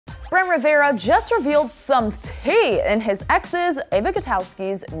Brent Rivera just revealed some tea in his ex's Eva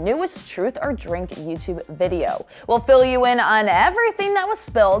Gutowski's newest Truth or Drink YouTube video. We'll fill you in on everything that was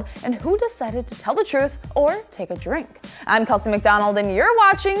spilled and who decided to tell the truth or take a drink. I'm Kelsey MacDonald and you're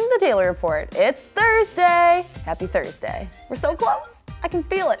watching The Daily Report. It's Thursday. Happy Thursday. We're so close. I can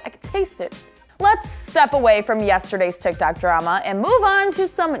feel it. I can taste it. Let's step away from yesterday's TikTok drama and move on to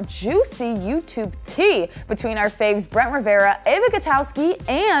some juicy YouTube tea between our faves Brent Rivera, Eva Gutowski,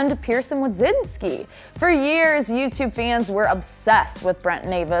 and Pierson Wadzinski. For years, YouTube fans were obsessed with Brent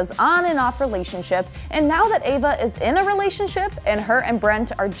and Eva's on and off relationship, and now that Eva is in a relationship and her and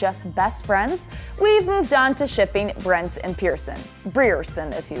Brent are just best friends, we've moved on to shipping Brent and Pierson.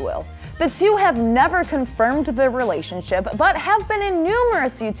 Pierson, if you will. The two have never confirmed their relationship, but have been in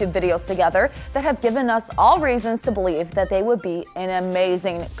numerous YouTube videos together that have given us all reasons to believe that they would be an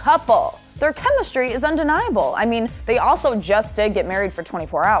amazing couple. Their chemistry is undeniable. I mean, they also just did get married for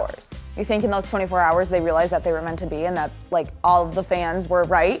 24 hours. You think in those 24 hours they realized that they were meant to be and that, like, all of the fans were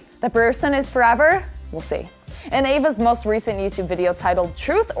right? That Pierson is forever? We'll see. In Eva's most recent YouTube video titled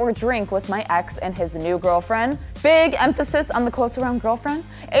Truth or Drink with My Ex and His New Girlfriend, big emphasis on the quotes around girlfriend,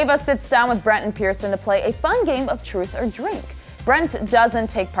 Eva sits down with Brent and Pierson to play a fun game of Truth or Drink. Brent doesn't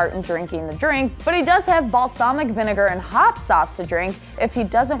take part in drinking the drink, but he does have balsamic vinegar and hot sauce to drink if he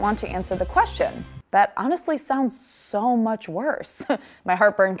doesn't want to answer the question. That honestly sounds so much worse. My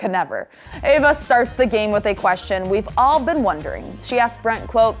heartburn could never. Eva starts the game with a question we've all been wondering. She asks Brent,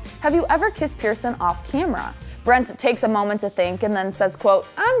 quote, "Have you ever kissed Pierson off camera?" Brent takes a moment to think and then says, quote,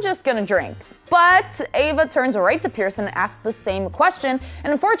 "I'm just gonna drink." But Eva turns right to Pierson and asks the same question,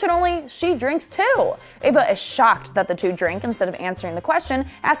 and unfortunately, she drinks too. Eva is shocked that the two drink instead of answering the question,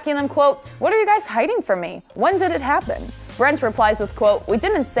 asking them, quote, "What are you guys hiding from me? When did it happen?" Brent replies with, quote, "We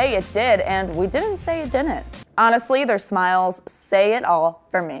didn't say it did, and we didn't say it didn't." Honestly, their smiles say it all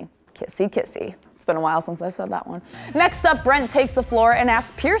for me. Kissy, kissy. It's been a while since I said that one. Next up, Brent takes the floor and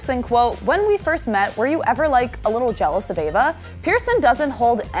asks Pierson, quote, "When we first met, were you ever like a little jealous of Eva?" Pierson doesn't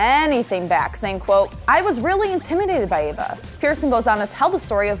hold anything back, saying, quote, "I was really intimidated by Eva." Pierson goes on to tell the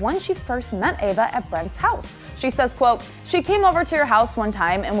story of when she first met Eva at Brent's house. She says, quote, "She came over to your house one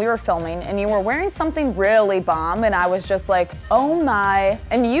time and we were filming and you were wearing something really bomb and I was just like, oh my.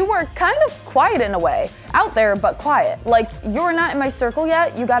 And you were kind of quiet in a way, out there but quiet. Like, you're not in my circle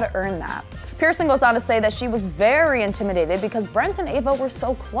yet, you gotta earn that." Pierson goes on to say that she was very intimidated because Brent and Eva were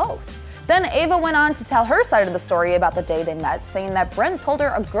so close. Then Eva went on to tell her side of the story about the day they met, saying that Brent told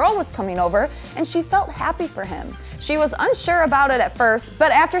her a girl was coming over and she felt happy for him. She was unsure about it at first,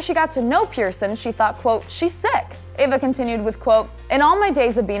 but after she got to know Pierson, she thought, quote, "She's sick." Eva continued with, quote, "In all my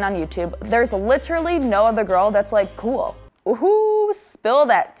days of being on YouTube, there's literally no other girl that's like cool." Ooh, spill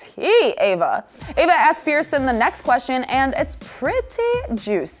that tea, Eva. Eva asked Pierson the next question, and it's pretty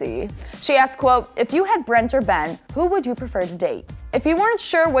juicy. She asked, quote, "If you had Brent or Ben, who would you prefer to date?" If you weren't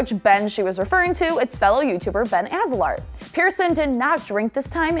sure which Ben she was referring to, it's fellow YouTuber Ben Azelart. Pierson did not drink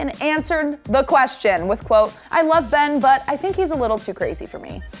this time and answered the question with, quote, "I love Ben, but I think he's a little too crazy for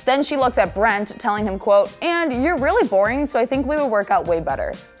me." Then she looks at Brent, telling him, quote, "And you're really boring, so I think we would work out way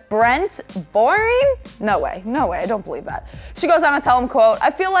better." Brent, boring? No way, I don't believe that. She goes on to tell him, quote, "I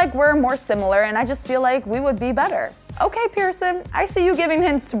feel like we're more similar and I just feel like we would be better." Okay, Pierson, I see you giving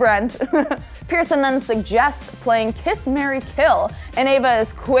hints to Brent. Pierson then suggests playing Kiss, Marry, Kill, and Eva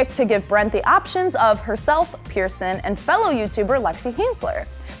is quick to give Brent the options of herself, Pierson, and fellow YouTuber Lexi Hansler.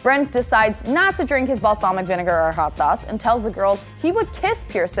 Brent decides not to drink his balsamic vinegar or hot sauce and tells the girls he would kiss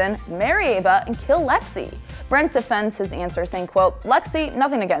Pierson, marry Eva, and kill Lexi. Brent defends his answer, saying, quote, "Lexi,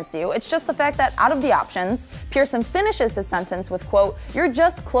 nothing against you. It's just the fact that out of the options," Pierson finishes his sentence with, quote, "You're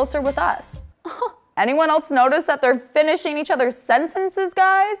just closer with us." Anyone else notice that they're finishing each other's sentences,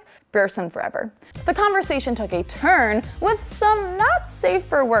 guys? Pierson forever. The conversation took a turn with some not safe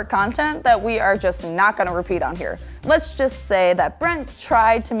for work content that we are just not gonna repeat on here. Let's just say that Brent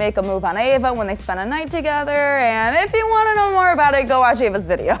tried to make a move on Eva when they spent a night together, and if you wanna know more about it, go watch Eva's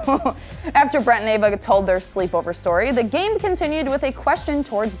video. After Brent and Eva told their sleepover story, the game continued with a question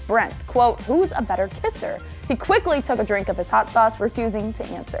towards Brent, quote, "Who's a better kisser?" He quickly took a drink of his hot sauce, refusing to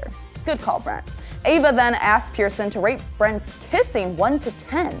answer. Good call, Brent. Eva then asked Pierson to rate Brent's kissing 1 to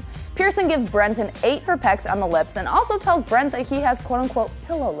 10. Pierson gives Brent an 8 for pecks on the lips and also tells Brent that he has quote-unquote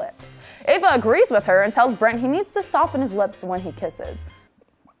pillow lips. Eva agrees with her and tells Brent he needs to soften his lips when he kisses.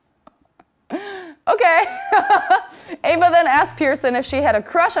 Okay. Eva then asks Pierson if she had a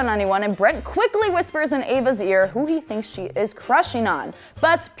crush on anyone, and Brent quickly whispers in Eva's ear who he thinks she is crushing on.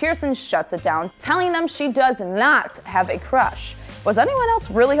 But Pierson shuts it down, telling them she does not have a crush. Was anyone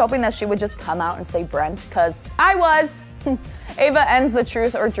else really hoping that she would just come out and say Brent? Because I was. Eva ends the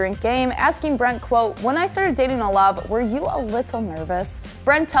truth or drink game, asking Brent, quote, "When I started dating a love, were you a little nervous?"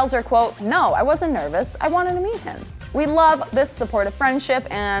 Brent tells her, quote, "No, I wasn't nervous. I wanted to meet him." We love this supportive friendship,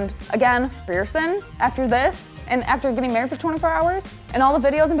 and again, Pierson, after this, and after getting married for 24 hours, and all the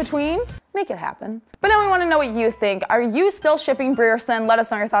videos in between, make it happen. But now we want to know what you think. Are you still shipping Pierson? Let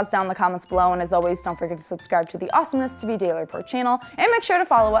us know your thoughts down in the comments below, and as always, don't forget to subscribe to the Awesomeness TV Daily Report channel, and make sure to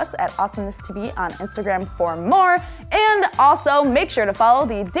follow us at Awesomeness TV on Instagram for more, and also make sure to follow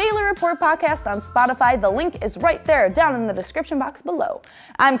the Daily Report podcast on Spotify. The link is right there down in the description box below.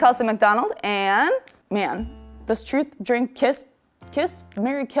 I'm Kelsey MacDonald, and man, this truth, drink, kiss,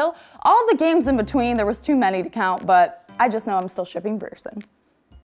 marry, kill, all the games in between, there was too many to count, but I just know I'm still shipping Pierson.